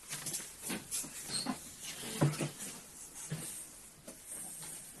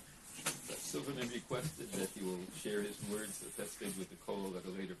Zevulun requested that he will share his words of Hesped with the Kollel at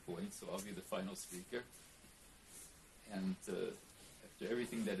a later point, so I'll be the final speaker. And after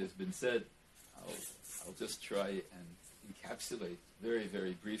everything that has been said, I'll just try and encapsulate very,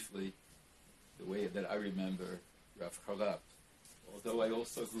 very briefly the way that I remember Rav Charlop. Although I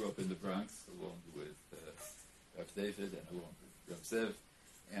also grew up in the Bronx, along with Rav David and along with Rav Zev,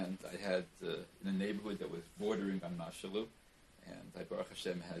 and I had in a neighborhood that was bordering on Mashalu, and I, Baruch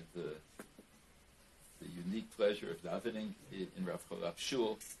Hashem, had the unique pleasure of davening in Rav Charlop's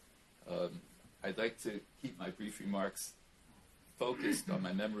shul. I'd like to keep my brief remarks focused on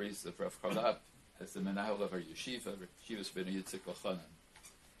my memories of Rav Charlop as the menahel of our yeshiva, Yeshivas Ben Yitzchak Elchanan.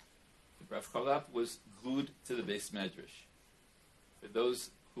 Rav Charlop was glued to the Beis Medrash. For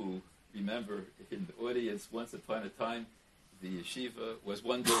those who remember in the audience, once upon a time, the yeshiva was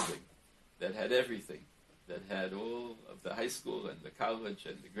one building that had everything, that had all of the high school and the college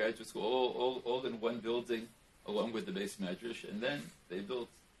and the graduate school, all in one building, along with the Beis Medrash. And then they built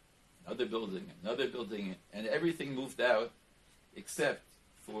another building, and everything moved out except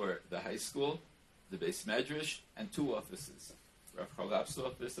for the high school, the Beis Medrash, and two offices, Rav Charlop's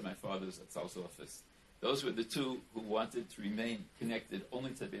office and my father's Atzal's office. Those were the two who wanted to remain connected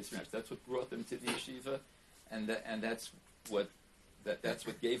only to the Beis Medrash. That's what brought them to the yeshiva, and that's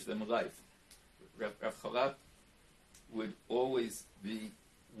what gave them life. Rav Charlop would always be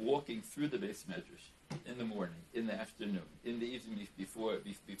walking through the Beis Medrash in the morning, in the afternoon, in the evening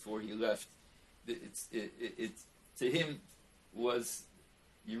before he left. It to him was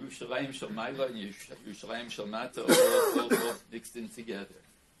Yerushalayim Shel Mayla and Yerushalayim Shel Mata all mixed in together.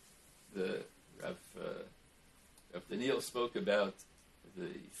 The Rav Daniel spoke about the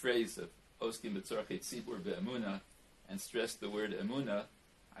phrase of Oskim B'tzorchei Tzibur Be'emuna and stressed the word Emuna.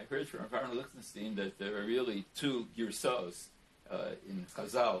 I heard from Rav Lichtenstein that there are really two girsos in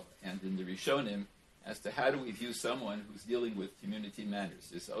Chazal and in the Rishonim as to how do we view someone who's dealing with community matters.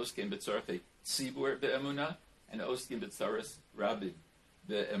 There's Oskim B'tzorchei Tzibur Be'emuna and Oskim B'tzaras Rabim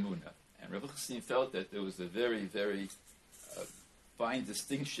Be'emuna. And Rav Lichtenstein felt that there was a very, very fine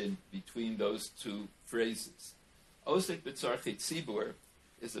distinction between those two phrases. Osik B'tzorchei Tzibur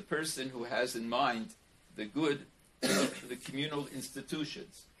is a person who has in mind the good of the communal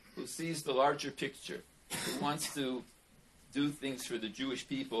institutions, who sees the larger picture, who wants to do things for the Jewish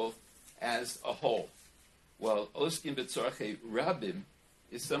people as a whole. While Oskim B'tzorchei Rabim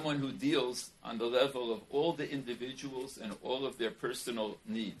is someone who deals on the level of all the individuals and all of their personal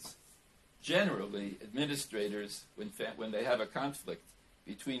needs. Generally, administrators, when they have a conflict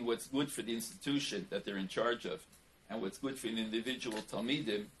between what's good for the institution that they're in charge of and what's good for an individual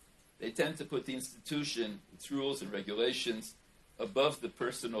Talmidim, they tend to put the institution, its rules and regulations, above the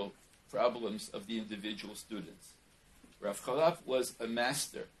personal problems of the individual students. Rav Charlop was a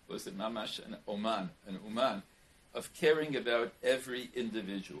master, was a mamash, an uman, of caring about every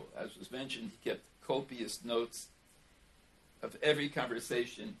individual. As was mentioned, he kept copious notes of every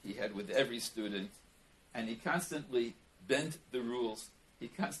conversation he had with every student, and he constantly bent the rules. He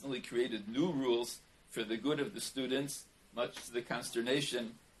constantly created new rules for the good of the students, much to the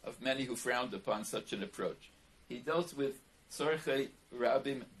consternation of many who frowned upon such an approach. He dealt with tzorchei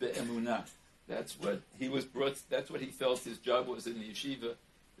rabim be'emunah. That's what he felt his job was in the yeshiva,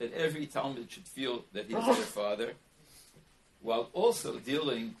 that every Talmud should feel that he is their father, while also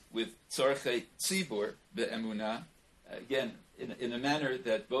dealing with tzorchei tzibur be'emunah, again, in a manner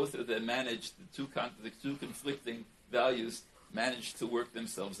that both of them managed, the two conflicting values managed to work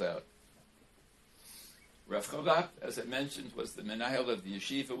themselves out. Rav Charlop, as I mentioned, was the menahel of the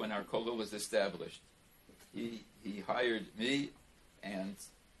yeshiva when our kollel was established. He hired me, and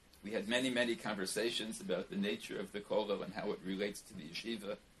we had many, many conversations about the nature of the kollel and how it relates to the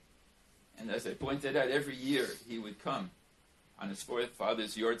yeshiva. And as I pointed out, every year he would come on his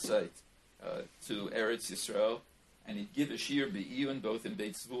father's yortzeit to Eretz Yisrael, and he'd give a shir be'iyun both in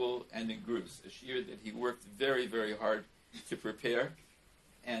Beit Zvul and in Grus, a shir that he worked very, very hard to prepare,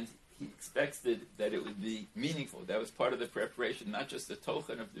 and he expected that it would be meaningful. That was part of the preparation, not just the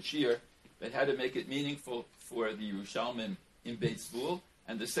tochen of the shir, but how to make it meaningful for the Yerushalmim in Beit Zvul,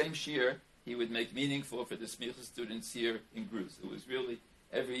 and the same shir he would make meaningful for the smicha students here in Grus. It was really,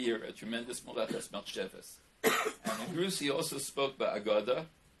 every year, a tremendous moleches machshavas. And in Grus he also spoke ba'agada,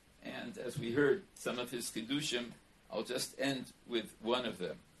 and as we heard some of his kedushim, I'll just end with one of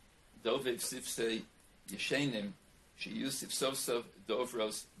them. Dovev sifsei yeshenim sheyusif sov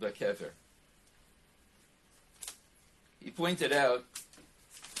dovros bakever. He pointed out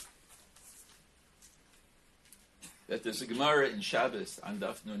that there's a Gemara in Shabbos on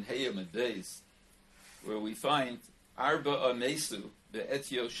Daf Nun Heyam and Beis where we find Arba Amesu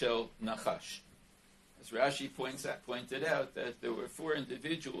Be'etio Shel Nachash. As Rashi pointed out, that there were 4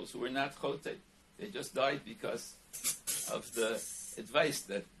 individuals who were not chote. They just died because of the advice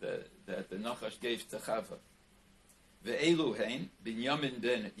that the Nachash gave to Chava. Ve'elu hein, Binyamin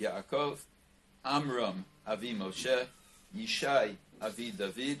ben Yaakov, Amram avi Moshe, Yishai avi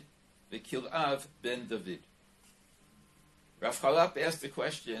David, Ve'Kilav ben David. Rav Charlop asked a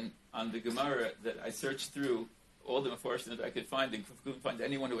question on the Gemara that I searched through all the Mefarshim that I could find, and couldn't find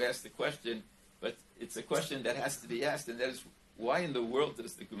anyone who asked the question, but it's a question that has to be asked, and that is, why in the world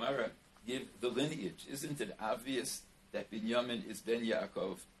does the Gemara give the lineage? Isn't it obvious that Binyamin is Ben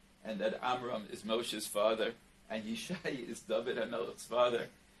Yaakov, and that Amram is Moshe's father, and Yishai is David HaMelech's father,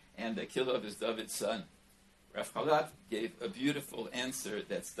 and that Kilav is David's son? Rav Charlop gave a beautiful answer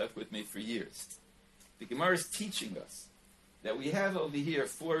that stuck with me for years. The Gemara is teaching us that we have over here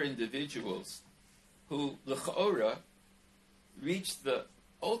 4 individuals who, l'cha'ora, reached the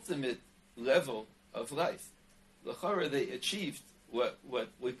ultimate level of life. L'cha'ora, they achieved what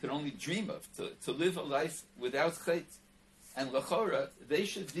we could only dream of, to live a life without chait. And l'cha'ora, they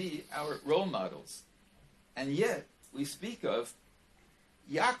should be our role models. And yet, we speak of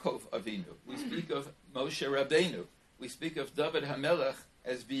Yaakov Avinu, we speak of Moshe Rabbeinu, we speak of David HaMelech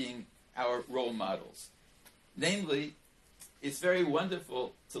as being our role models. Namely, it's very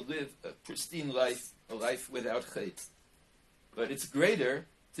wonderful to live a pristine life, a life without chait. But it's greater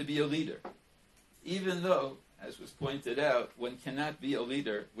to be a leader. Even though, as was pointed out, one cannot be a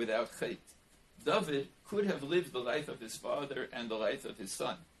leader without chait. David could have lived the life of his father and the life of his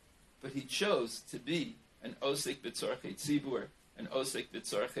son, but he chose to be an osek b'tzorchei tzibur, an osek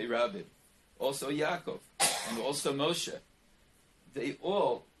b'tzorchei rabbi. Also Yaakov, and also Moshe. They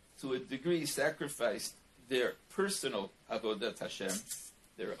all, to a degree, sacrificed their personal avodat Hashem,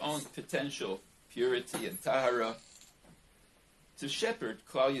 their own potential purity and tahara, to shepherd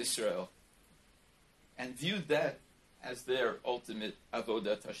Klal Yisrael, and viewed that as their ultimate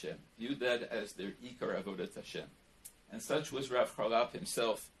avodat Hashem, viewed that as their ikar avodat Hashem. And such was Rav Charlop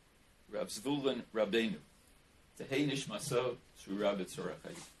himself, Rav Zevulun Rabbeinu. Tehei nishmaso through Rabbi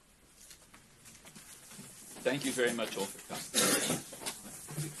Tzorachai. Thank you very much all for coming.